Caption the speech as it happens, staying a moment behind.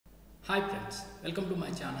Hi friends, welcome to my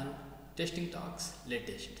channel Testing Talks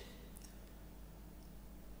Latest.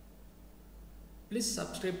 Please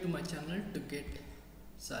subscribe to my channel to get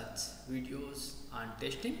such videos on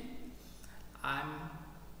testing. I am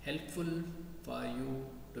helpful for you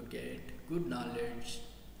to get good knowledge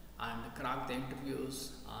and crack the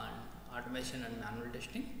interviews on automation and manual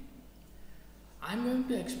testing. I am going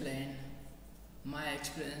to explain my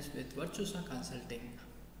experience with Virtusa Consulting,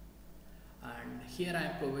 and here I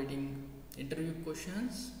am providing interview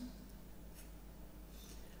questions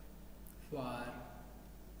for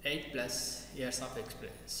 8+ years of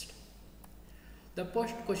experience. The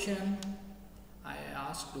first question I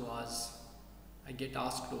get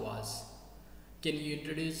asked was, can you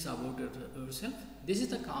introduce about yourself? This is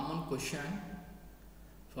the common question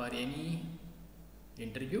for any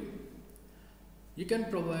interview. You can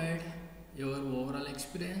provide your overall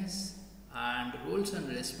experience and roles and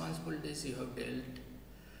responsibilities you have dealt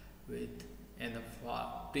with in the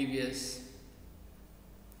previous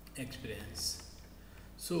experience.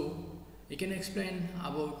 So you can explain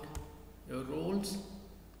about your roles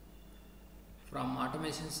from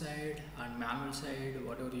automation side and manual side,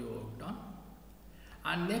 whatever you worked on.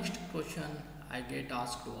 And next question I get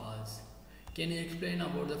asked was, can you explain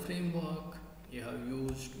about the framework you have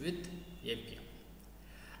used with Appium?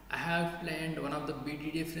 I have planned one of the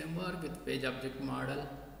BDD framework with page object model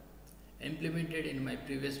implemented in my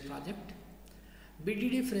previous project.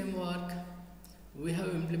 BDD framework we have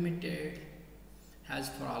implemented has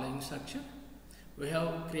following structure. We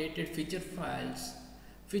have created feature files.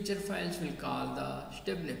 Feature files will call the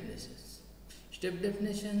step definitions. Step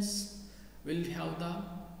definitions will have the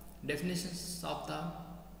definitions of the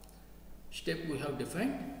step we have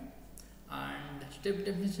defined, and step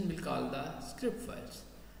definition will call the script files.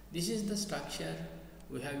 This is the structure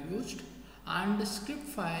we have used, and the script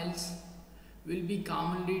files will be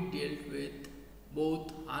commonly dealt with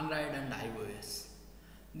both Android and iOS.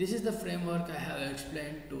 This is the framework I have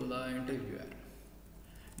explained to the interviewer.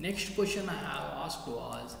 Next question I have asked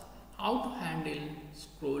was, how to handle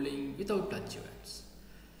scrolling without touch events.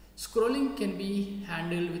 Scrolling can be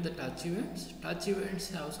handled with the touch events. Touch events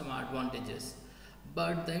have some advantages,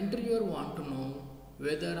 but the interviewer wants to know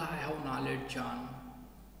whether I have knowledge on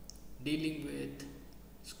dealing with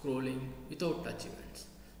scrolling without touch events.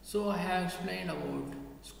 So I have explained about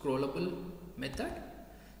scrollable method.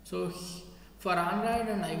 So for Android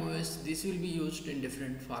and iOS, this will be used in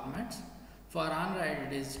different formats. For Android,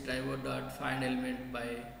 it is driver.findElement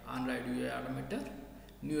by Android UI Automator,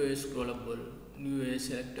 new is scrollable, new is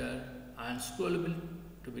selector, and scrollable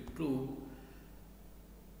to be true,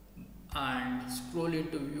 and scroll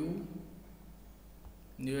into view,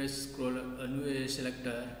 new is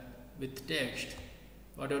selector with text,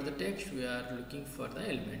 whatever the text we are looking for the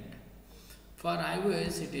element. For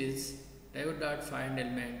iOS, it is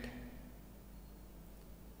driver.findElement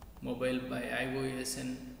mobile by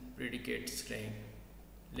IOSN predicate string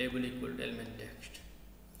label equal to element text.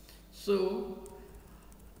 So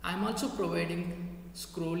I am also providing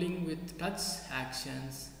scrolling with touch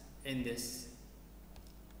actions in this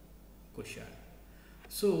question.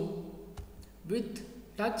 So with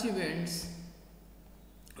touch events,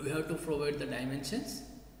 we have to provide the dimensions,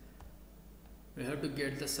 we have to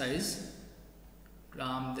get the size.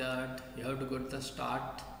 From that you have to go to the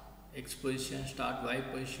start X position, start Y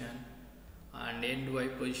position and end Y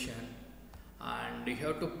position, and you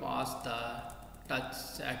have to pass the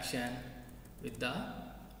touch action with the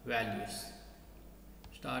values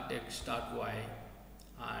start X, start Y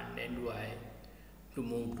and end Y to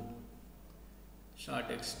move to, start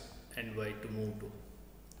X and Y to move to,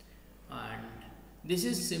 and this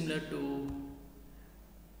is similar to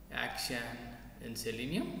action in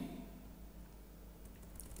Selenium.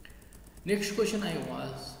 Next question I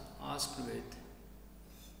was asked with,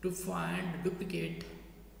 to find duplicate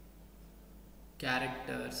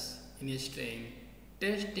characters in a string,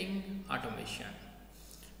 testing automation.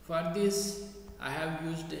 For this I have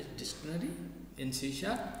used a dictionary in C#,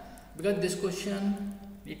 because this question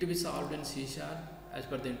need to be solved in C# as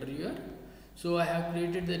per the interviewer. So I have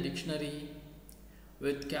created the dictionary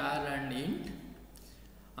with char and int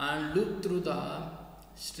and loop through the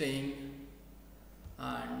string,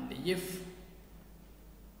 and if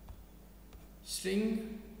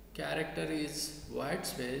string character is white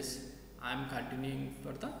space, I am continuing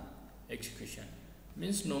for the execution.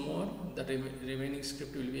 Means no more the remaining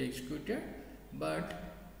script will be executed, but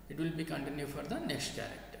it will be continued for the next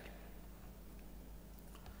character.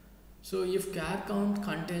 So if char count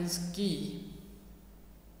contains key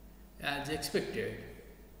as expected,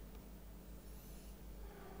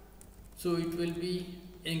 so it will be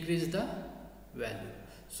increase the value.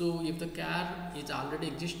 So if the char is already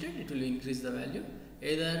existed, it will increase the value.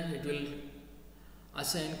 Either it will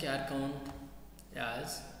assign char count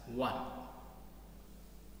as 1,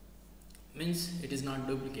 means it is not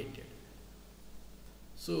duplicated.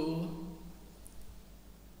 So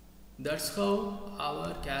that's how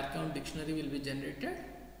our char count dictionary will be generated,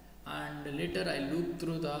 and later I loop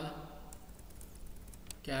through the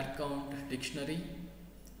char count dictionary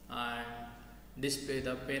and display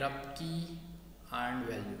the pair up key and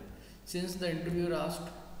value. Since the interviewer asked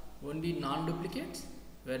only non-duplicates,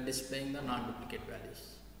 we are displaying the non-duplicate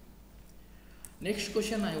values. Next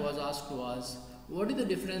question I was asked was, what is the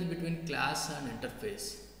difference between class and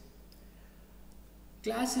interface?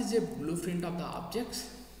 Class is a blueprint of the objects.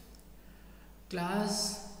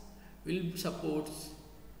 Class will support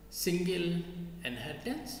single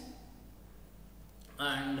inheritance,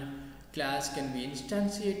 and class can be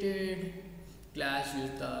instantiated. Class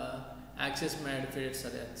use the access methods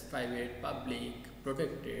such as private, public,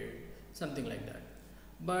 protected, something like that.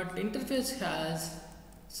 But interface has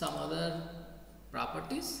some other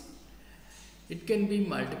properties. It can be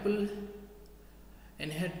multiple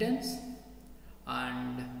inheritance,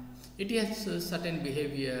 and it has a certain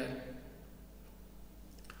behavior.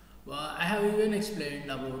 I have even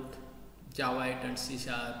explained about Java 8 and C#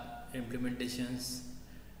 implementations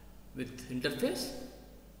with interface.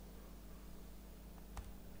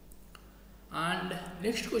 And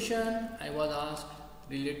next question I was asked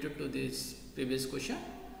related to this previous question,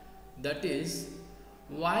 that is,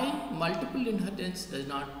 why multiple inheritance is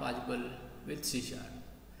not possible with C#.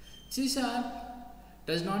 C#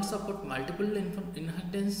 does not support multiple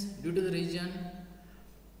inheritance due to the reason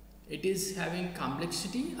it is having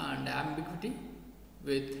complexity and ambiguity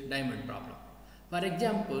with diamond problem. For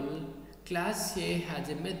example, class A has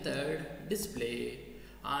a method display,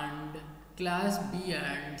 and class B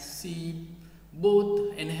and C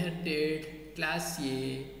both inherited class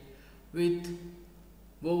A with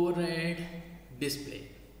override display.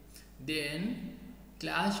 Then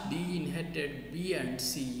class D inherited B and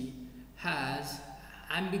C has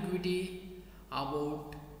ambiguity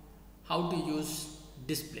about how to use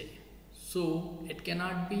display. So it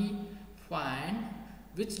cannot be find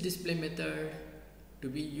which display method to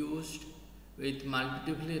be used with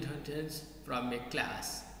multiple inheritance from a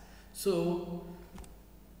class. So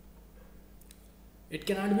it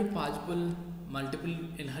cannot be possible multiple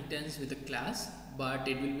inheritance with a class, but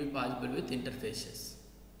it will be possible with interfaces.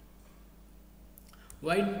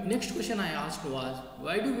 Next question I asked was,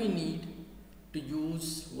 why do we need to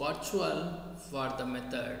use virtual for the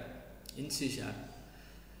method in C#?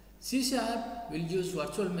 C# will use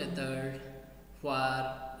virtual method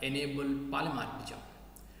for enable polymorphism.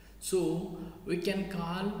 So we can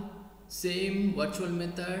call same virtual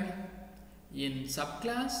method in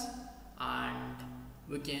subclass and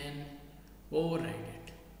we can override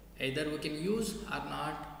it. Either we can use or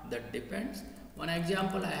not, that depends. One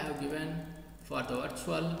example I have given for the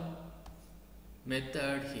virtual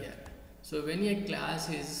method here. So when a class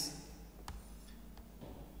is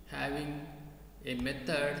having a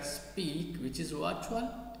method speak which is virtual,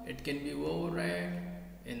 it can be override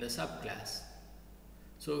in the subclass.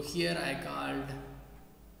 So here I called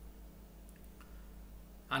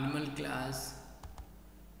animal class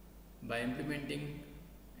by implementing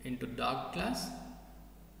into dog class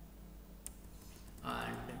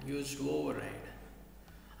and used override.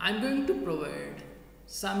 I am going to provide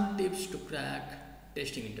some tips to crack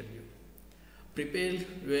testing interview. Prepare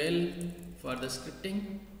well for the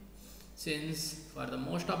scripting, since for the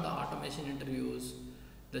most of the automation interviews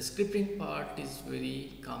the scripting part is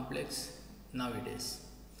very complex nowadays.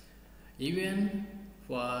 Even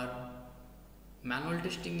for manual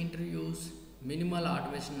testing interviews, minimal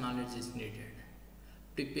automation knowledge is needed.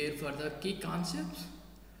 Prepare for the key concepts.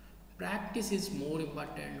 Practice is more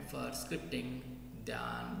important for scripting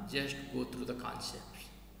than just go through the concepts.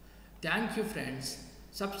 Thank you friends.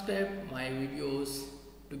 Subscribe my videos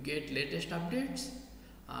to get latest updates,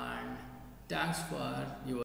 and thanks for your